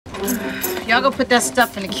Y'all go put that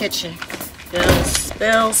stuff in the kitchen.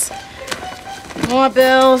 Bills, more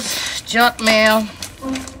bills, junk mail.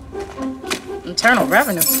 Internal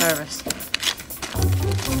Revenue Service.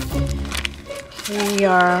 We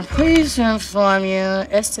are pleased to inform you,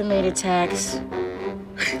 estimated tax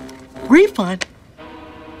refund.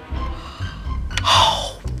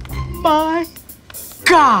 Oh my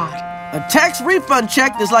God. A tax refund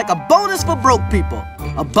check is like a bonus for broke people.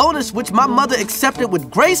 A bonus which my mother accepted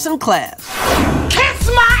with grace and class. Kiss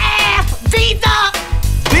my ass, Visa!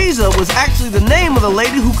 Visa was actually the name of the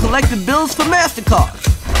lady who collected bills for MasterCard.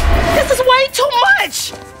 This is way too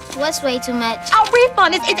much! What's way too much? Our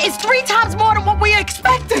refund, it's 3 times more than what we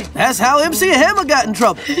expected. That's how MC Hammer got in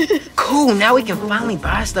trouble. Cool, now we can finally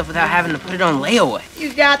buy stuff without having to put it on layaway.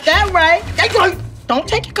 You got that right. Hey, don't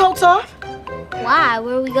take your coats off. Why?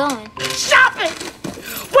 Where are we going? Shopping!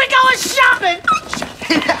 We're going shopping!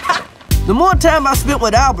 The more time I spent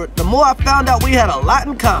with Albert, the more I found out we had a lot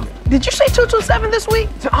in common. Did you say 227 this week?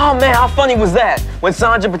 Oh man, how funny was that? When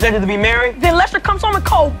Sandra pretended to be Mary? Then Lester comes home and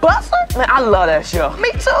cold buster? Man, I love that show.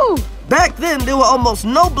 Me too. Back then, there were almost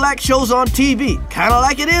no black shows on TV, kind of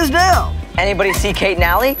like it is now. Anybody see Kate and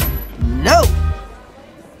Allie? No.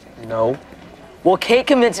 No. Well, Kate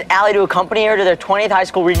convinced Allie to accompany her to their 20th high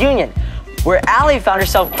school reunion, where Allie found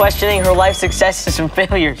herself questioning her life's successes and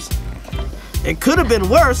failures. It could have been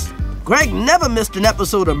worse. Greg never missed an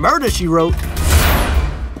episode of Murder, She Wrote.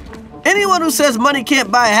 Anyone who says money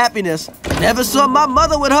can't buy happiness never saw my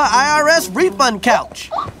mother with her IRS refund couch.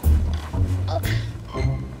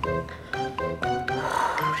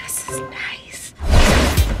 This is nice.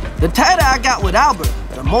 The tighter I got with Albert,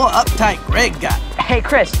 the more uptight Greg got. Hey,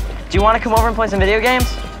 Chris, do you want to come over and play some video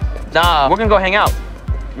games? Nah, we're gonna go hang out.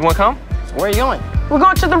 You wanna come? Where are you going? We're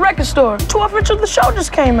going to the record store. 12 inch of the show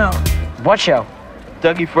just came out. What show?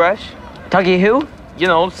 Dougie Fresh. Dougie who? You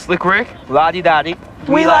know, Slick Rick, Lottie Dottie.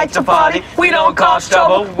 We like to party. We don't cause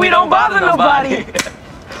trouble. We don't bother nobody.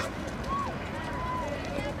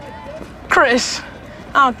 Chris,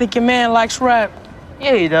 I don't think your man likes rap.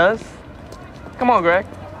 Yeah, he does. Come on, Greg.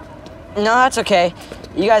 No, that's okay.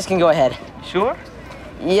 You guys can go ahead. Sure?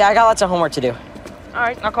 Yeah, I got lots of homework to do. All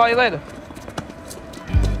right, I'll call you later.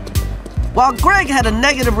 While Greg had a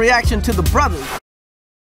negative reaction to the brothers,